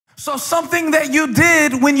So something that you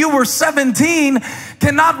did when you were 17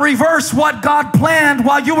 cannot reverse what God planned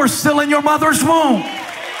while you were still in your mother's womb.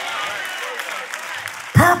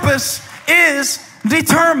 Purpose is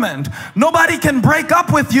determined. Nobody can break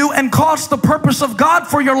up with you and cause the purpose of God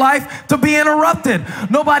for your life to be interrupted.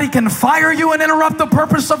 Nobody can fire you and interrupt the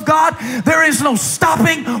purpose of God. There is no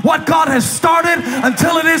stopping what God has started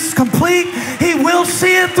until it is complete. He will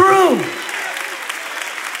see it through.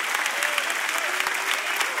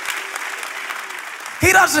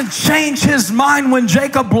 He doesn't change his mind when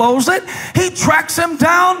Jacob blows it. He tracks him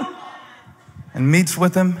down and meets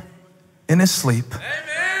with him in his sleep.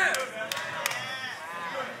 Amen.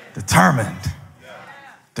 Determined.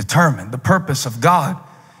 Determined. The purpose of God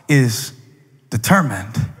is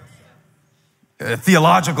determined. A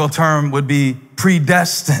theological term would be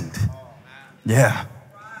predestined. Yeah.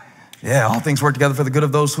 Yeah, all things work together for the good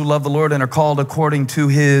of those who love the Lord and are called according to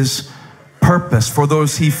his purpose. For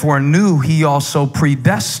those he foreknew, he also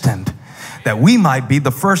predestined, that we might be the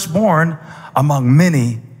firstborn among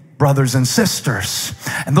many brothers and sisters.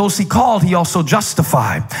 And those he called, he also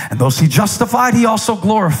justified. And those he justified, he also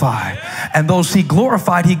glorified. And those he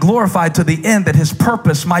glorified to the end that his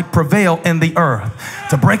purpose might prevail in the earth.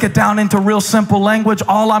 To break it down into real simple language,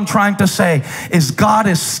 all I'm trying to say is God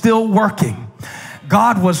is still working.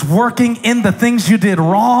 God was working in the things you did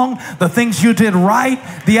wrong, the things you did right.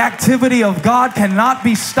 The activity of God cannot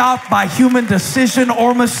be stopped by human decision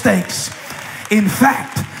or mistakes. In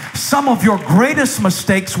fact, some of your greatest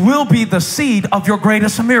mistakes will be the seed of your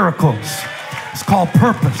greatest miracles. It's called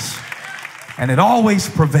purpose, and it always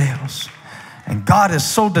prevails. And God is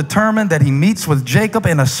so determined that he meets with Jacob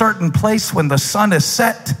in a certain place when the sun is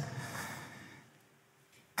set,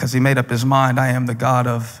 because he made up his mind, I am the God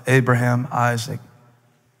of Abraham, Isaac,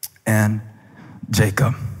 and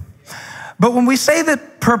Jacob. But when we say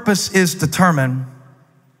that purpose is determined,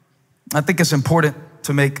 I think it's important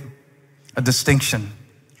to make a distinction.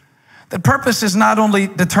 That purpose is not only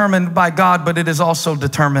determined by God, but it is also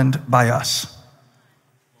determined by us.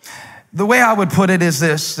 The way I would put it is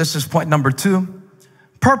this is point number 2.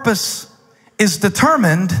 Purpose is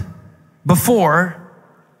determined before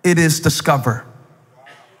it is discovered.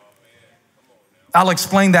 I'll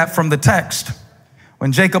explain that from the text.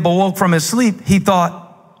 When Jacob awoke from his sleep, he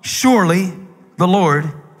thought, surely the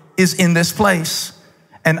Lord is in this place,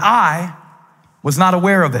 and I was not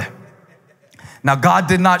aware of it. Now, God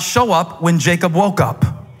did not show up when Jacob woke up.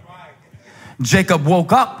 Jacob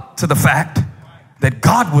woke up to the fact that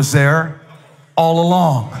God was there all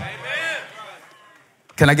along.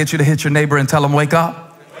 Can I get you to hit your neighbor and tell him, wake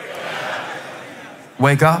up?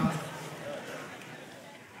 Wake up.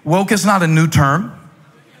 Woke is not a new term.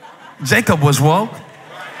 Jacob was woke.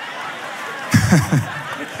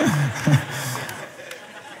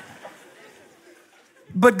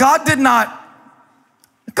 But God did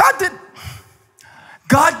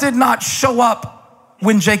not show up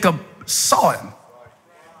when Jacob saw him.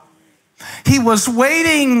 He was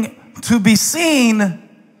waiting to be seen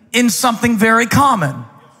in something very common.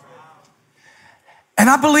 And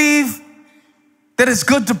I believe that it's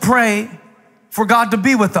good to pray for God to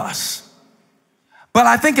be with us. But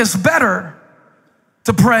I think it's better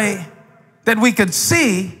to pray that we could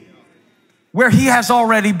see where he has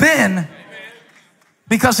already been,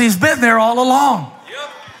 because he's been there all along.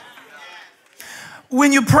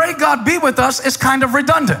 When you pray God be with us, it's kind of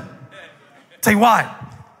redundant. Tell you why.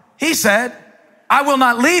 He said, I will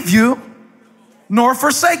not leave you nor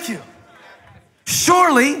forsake you.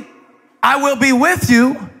 Surely I will be with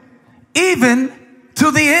you even to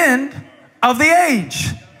the end of the age.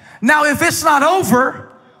 Now, if it's not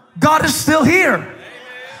over, God is still here.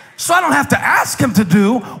 So I don't have to ask him to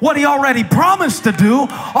do what he already promised to do. All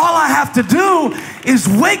I have to do is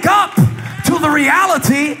wake up to the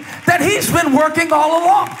reality that he's been working all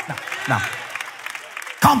along. Now,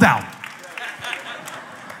 calm down.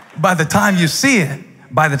 By the time you see it,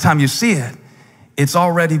 it's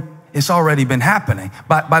already been happening.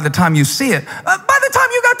 By the time you see it, by the time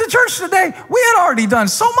you got to church today, we had already done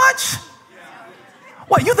so much.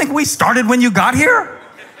 What, you think we started when you got here?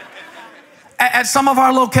 At some of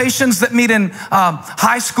our locations that meet in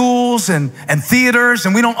high schools and theaters,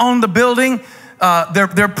 and we don't own the building,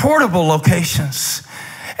 they're portable locations.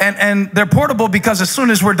 And they're portable because as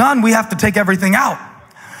soon as we're done, we have to take everything out.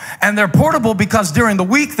 And they're portable because during the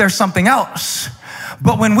week, there's something else.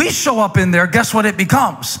 But when we show up in there, guess what it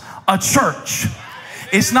becomes? A church.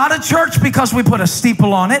 It's not a church because we put a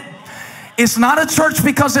steeple on it. It's not a church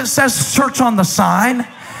because it says church on the sign.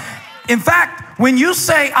 In fact, when you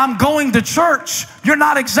say, I'm going to church, you're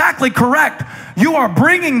not exactly correct. You are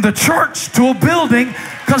bringing the church to a building,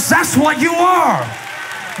 because that's what you are.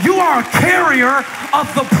 You are a carrier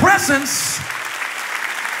of the presence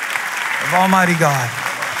of Almighty God.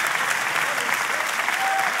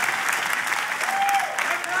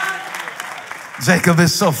 Jacob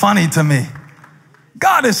is so funny to me.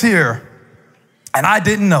 God is here, and I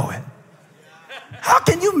didn't know it. How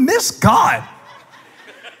can you miss God?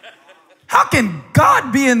 How can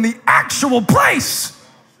God be in the actual place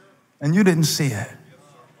and you didn't see it?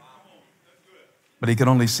 But he could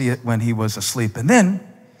only see it when he was asleep. And then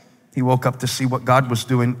he woke up to see what God was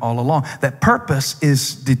doing all along. That purpose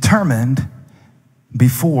is determined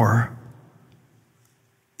before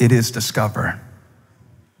it is discovered.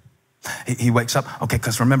 He wakes up, okay,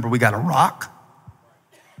 because remember, we got a rock,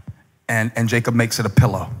 and Jacob makes it a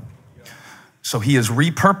pillow. So he is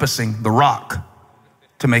repurposing the rock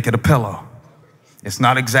to make it a pillow. It's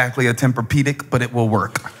not exactly a Tempur-Pedic, but it will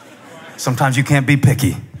work. Sometimes you can't be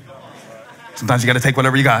picky. Sometimes you got to take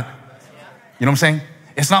whatever you got. You know what I'm saying?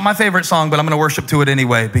 It's not my favorite song, but I'm going to worship to it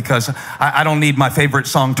anyway because I don't need my favorite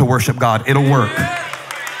song to worship God. It'll work.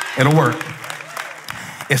 It'll work.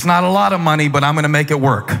 It's not a lot of money, but I'm going to make it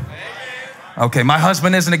work. Okay, my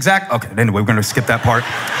husband isn't exact. Okay, anyway, we're going to skip that part.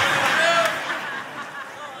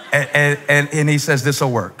 And he says, this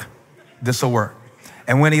will work. This will work.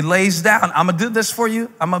 And when he lays down, I'm going to do this for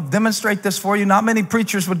you. I'm going to demonstrate this for you. Not many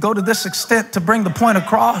preachers would go to this extent to bring the point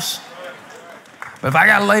across. But if I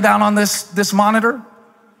got to lay down on this monitor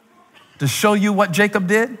to show you what Jacob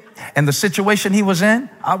did and the situation he was in,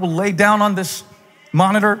 I will lay down on this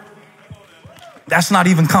monitor. That's not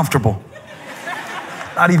even comfortable.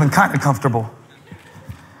 Not even kind of comfortable.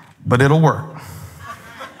 But it'll work.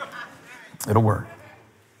 It'll work.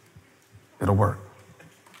 It'll work.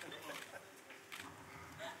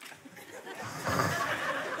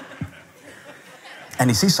 And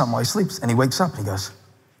he sees something while he sleeps, and he wakes up and he goes,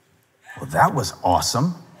 well, that was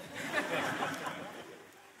awesome.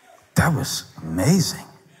 That was amazing.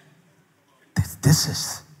 This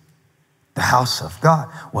is the house of God.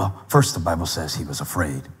 Well, first the Bible says he was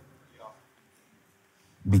afraid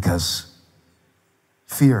because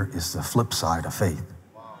fear is the flip side of faith.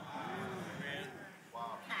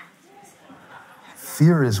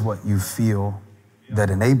 Fear is what you feel that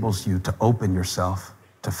enables you to open yourself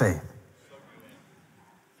to faith.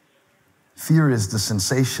 Fear is the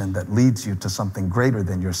sensation that leads you to something greater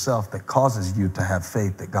than yourself that causes you to have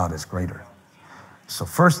faith that God is greater. So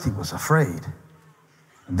first he was afraid,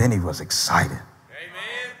 and then he was excited.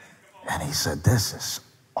 Amen. And he said, this is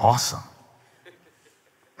awesome.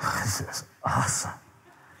 This is awesome.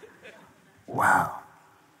 Wow.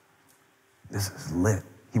 This is lit.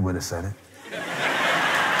 He would have said it.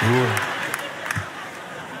 He would.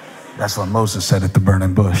 That's what Moses said at the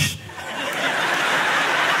burning bush.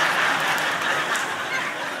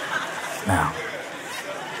 Now,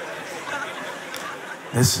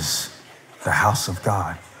 this is the house of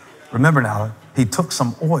God. Remember now, he took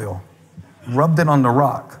some oil, rubbed it on the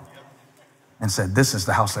rock, and said, this is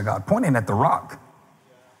the house of God, pointing at the rock.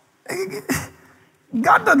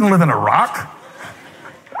 God doesn't live in a rock.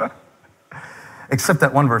 Except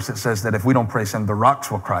that one verse that says that if we don't praise him, the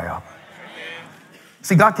rocks will cry out.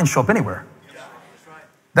 See, God can show up anywhere.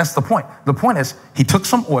 That's the point. The point is, he took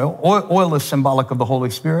some oil. Oil is symbolic of the Holy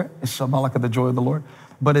Spirit. It's symbolic of the joy of the Lord.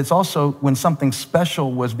 But it's also when something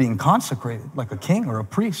special was being consecrated, like a king or a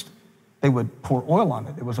priest, they would pour oil on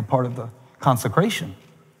it. It was a part of the consecration.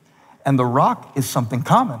 And the rock is something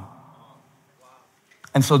common.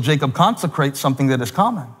 And so Jacob consecrates something that is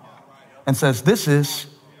common and says, this is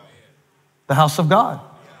the house of God,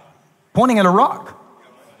 pointing at a rock.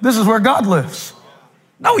 This is where God lives.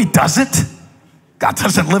 No, he doesn't. God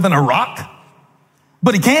doesn't live in a rock,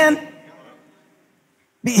 but he can.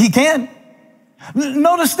 He can.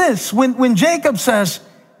 Notice this, when Jacob says,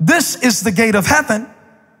 this is the gate of heaven,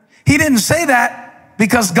 he didn't say that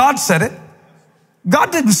because God said it.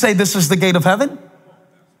 God didn't say this is the gate of heaven.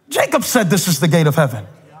 Jacob said this is the gate of heaven.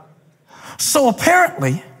 So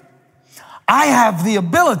apparently, I have the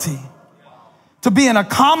ability to be in a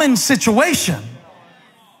common situation.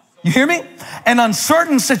 You hear me? An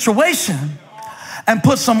uncertain situation, and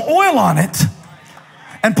put some oil on it,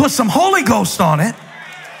 and put some Holy Ghost on it,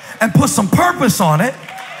 and put some purpose on it.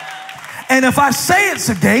 And if I say it's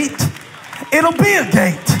a gate, it'll be a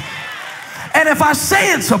gate. And if I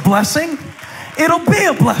say it's a blessing, it'll be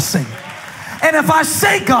a blessing. And if I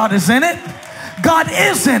say God is in it, God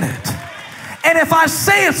is in it. And if I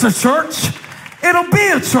say it's a church, it'll be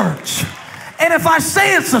a church. And if I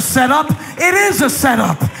say it's a setup, it is a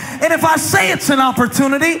setup. And if I say it's an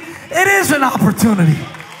opportunity, it is an opportunity.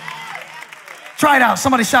 Try it out.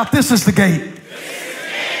 Somebody shout, this is the gate.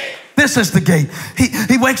 This is the gate.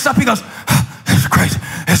 He wakes up, he goes, it's great.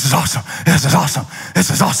 This is awesome. This is awesome. This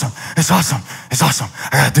is awesome. It's awesome. It's awesome.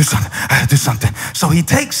 I gotta do something. I gotta do something. So he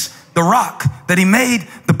takes the rock that he made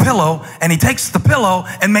the pillow, and he takes the pillow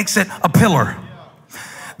and makes it a pillar.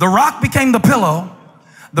 The rock became the pillow.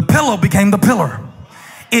 The pillow became the pillar.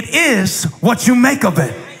 It is what you make of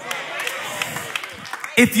it.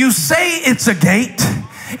 If you say it's a gate,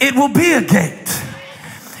 it will be a gate.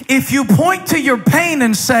 If you point to your pain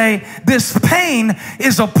and say, this pain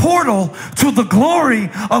is a portal to the glory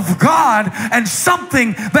of God, and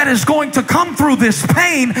something that is going to come through this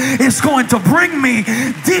pain is going to bring me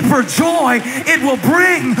deeper joy, it will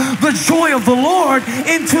bring the joy of the Lord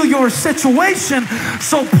into your situation.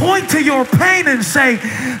 So point to your pain and say,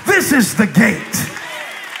 this is the gate.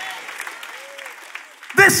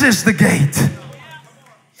 This is the gate.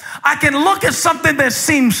 I can look at something that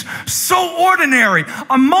seems so ordinary,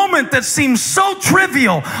 a moment that seems so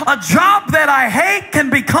trivial, a job that I hate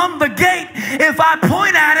can become the gate if I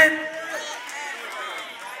point at it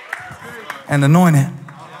and anoint it.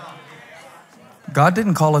 God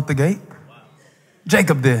didn't call it the gate.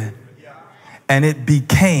 Jacob did. And it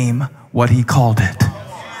became what he called it.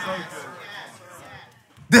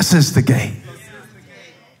 This is the gate.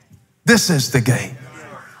 This is the gate.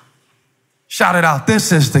 Shout it out.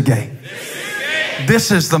 This is the gate.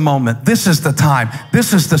 This is the moment. This is the time.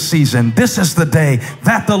 This is the season. This is the day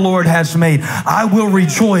that the Lord has made. I will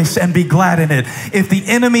rejoice and be glad in it. If the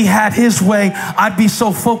enemy had his way, I'd be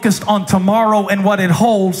so focused on tomorrow and what it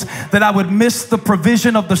holds that I would miss the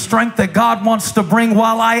provision of the strength that God wants to bring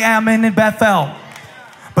while I am in Bethel.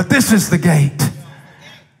 But this is the gate.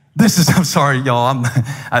 This is, I'm sorry, y'all.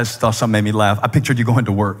 I just thought something made me laugh. I pictured you going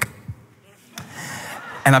to work.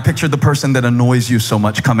 And I pictured the person that annoys you so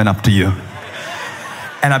much coming up to you.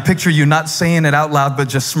 And I picture you not saying it out loud, but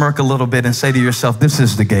just smirk a little bit and say to yourself, this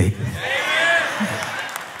is the gate.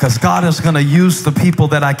 Because God is going to use the people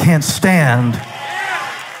that I can't stand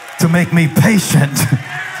to make me patient.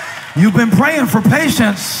 You've been praying for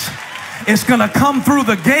patience. It's going to come through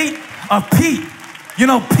the gate of Pete. You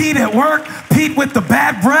know, Pete at work, Pete with the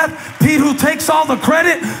bad breath, Pete who takes all the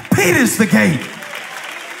credit. Pete is the gate.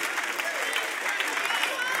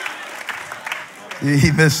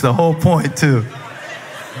 He missed the whole point too.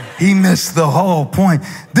 He missed the whole point.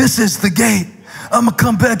 This is the gate. I'm going to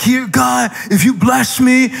come back here, God, if you bless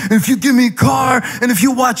me, if you give me a car, and if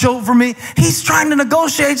you watch over me. He's trying to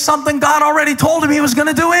negotiate something God already told him he was going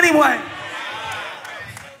to do anyway.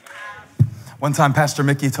 One time, Pastor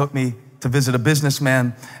Mickey took me to visit a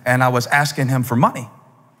businessman, and I was asking him for money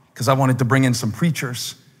because I wanted to bring in some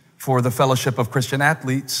preachers for the Fellowship of Christian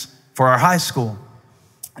Athletes for our high school.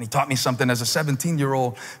 And he taught me something as a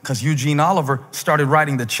 17-year-old because Eugene Oliver started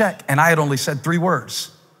writing the check, and I had only said 3 words.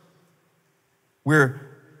 We're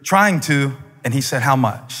trying to, and he said, how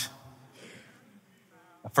much?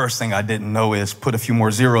 The first thing I didn't know is put a few more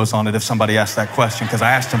zeros on it if somebody asked that question, because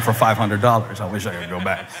I asked him for $500. I wish I could go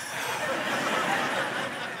back.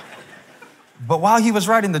 But while he was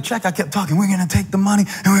writing the check, I kept talking, we're going to take the money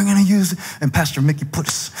and we're going to use it. And Pastor Mickey put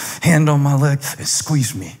his hand on my leg and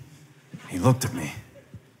squeezed me. He looked at me.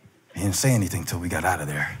 He didn't say anything till we got out of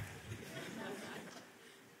there.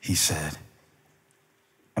 He said,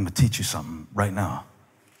 I'm going to teach you something right now.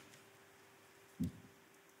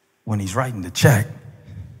 When he's writing the check,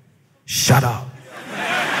 shut up.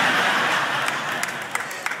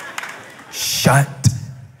 Shut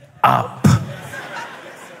up.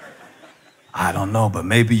 I don't know, but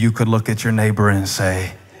maybe you could look at your neighbor and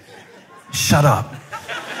say, shut up.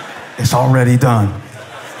 It's already done.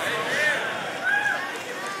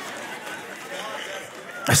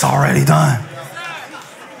 It's already done.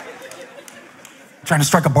 Trying to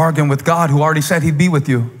strike a bargain with God who already said he'd be with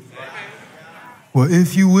you. Well,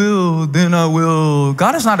 if you will, then I will.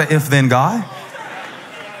 God is not an if-then God.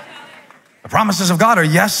 The promises of God are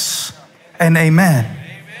yes and amen.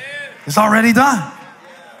 It's already done.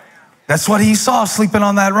 That's what he saw sleeping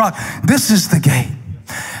on that rock. This is the gate.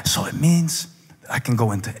 So it means that I can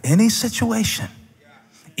go into any situation,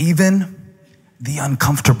 even the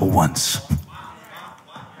uncomfortable ones.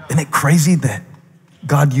 Isn't it crazy that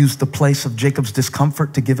God used the place of Jacob's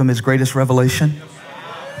discomfort to give him his greatest revelation?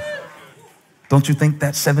 Don't you think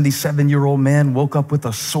that 77-year-old man woke up with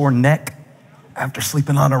a sore neck after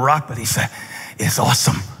sleeping on a rock? But he said, it's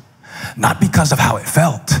awesome. Not because of how it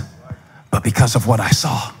felt, but because of what I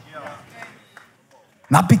saw.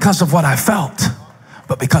 Not because of what I felt,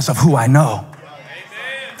 but because of who I know.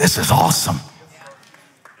 This is awesome.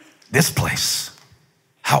 This place,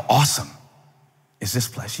 how awesome is this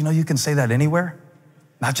place? You know, you can say that anywhere,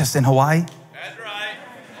 not just in Hawaii. That's right.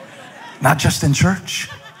 Not just in church.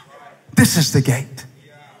 This is the gate.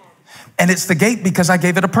 And it's the gate because I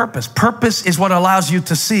gave it a purpose. Purpose is what allows you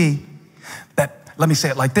to see that, let me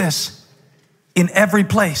say it like this, in every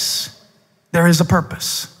place, there is a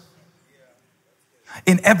purpose.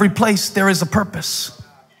 In every place, there is a purpose.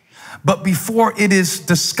 But before it is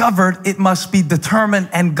discovered, it must be determined,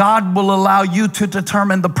 and God will allow you to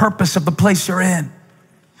determine the purpose of the place you're in.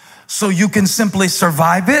 So you can simply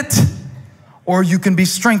survive it, or you can be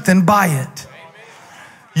strengthened by it.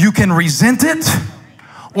 You can resent it,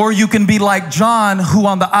 or you can be like John, who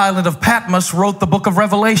on the island of Patmos wrote the book of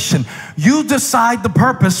Revelation. You decide the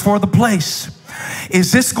purpose for the place.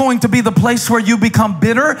 Is this going to be the place where you become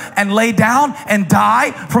bitter and lay down and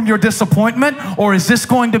die from your disappointment? Or is this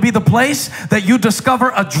going to be the place that you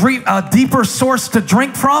discover a deeper source to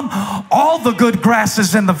drink from? All the good grass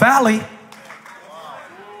is in the valley.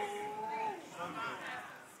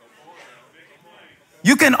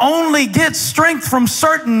 You can only get strength from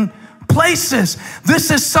certain places.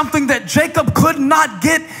 This is something that Jacob could not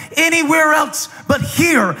get anywhere else but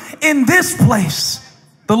here in this place.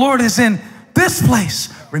 The Lord is in this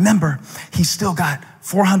place. Remember, he's still got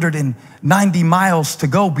 490 miles to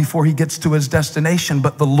go before he gets to his destination,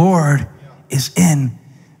 but the Lord is in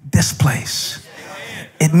this place.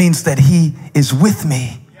 It means that he is with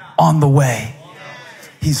me on the way.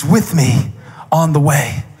 He's with me on the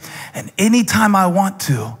way. And anytime I want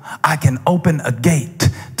to, I can open a gate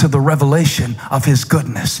to the revelation of his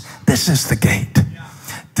goodness. This is the gate.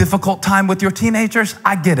 Difficult time with your teenagers?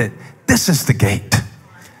 I get it. This is the gate.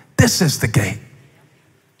 This is the gate.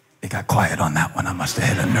 It got quiet on that one. I must have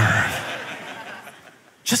hit a nerve.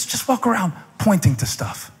 Just walk around pointing to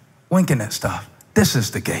stuff, winking at stuff. This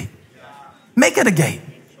is the gate. Make it a gate.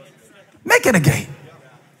 Make it a gate.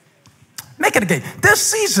 Make it a gate. This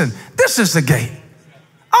season, this is the gate.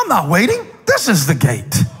 I'm not waiting. This is the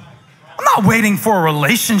gate. I'm not waiting for a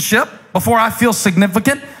relationship before I feel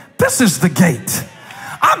significant. This is the gate.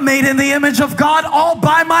 I'm made in the image of God all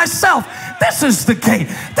by myself. This is the gate.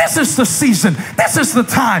 This is the season. This is the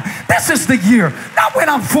time. This is the year. Not when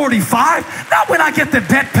I'm 45. Not when I get the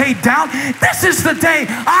debt paid down. This is the day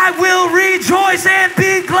I will rejoice and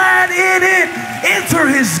be glad in it. Enter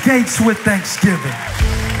his gates with thanksgiving.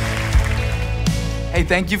 Hey,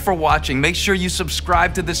 thank you for watching. Make sure you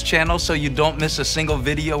subscribe to this channel so you don't miss a single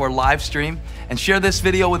video or live stream. And share this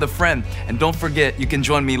video with a friend. And don't forget, you can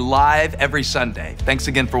join me live every Sunday. Thanks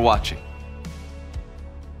again for watching.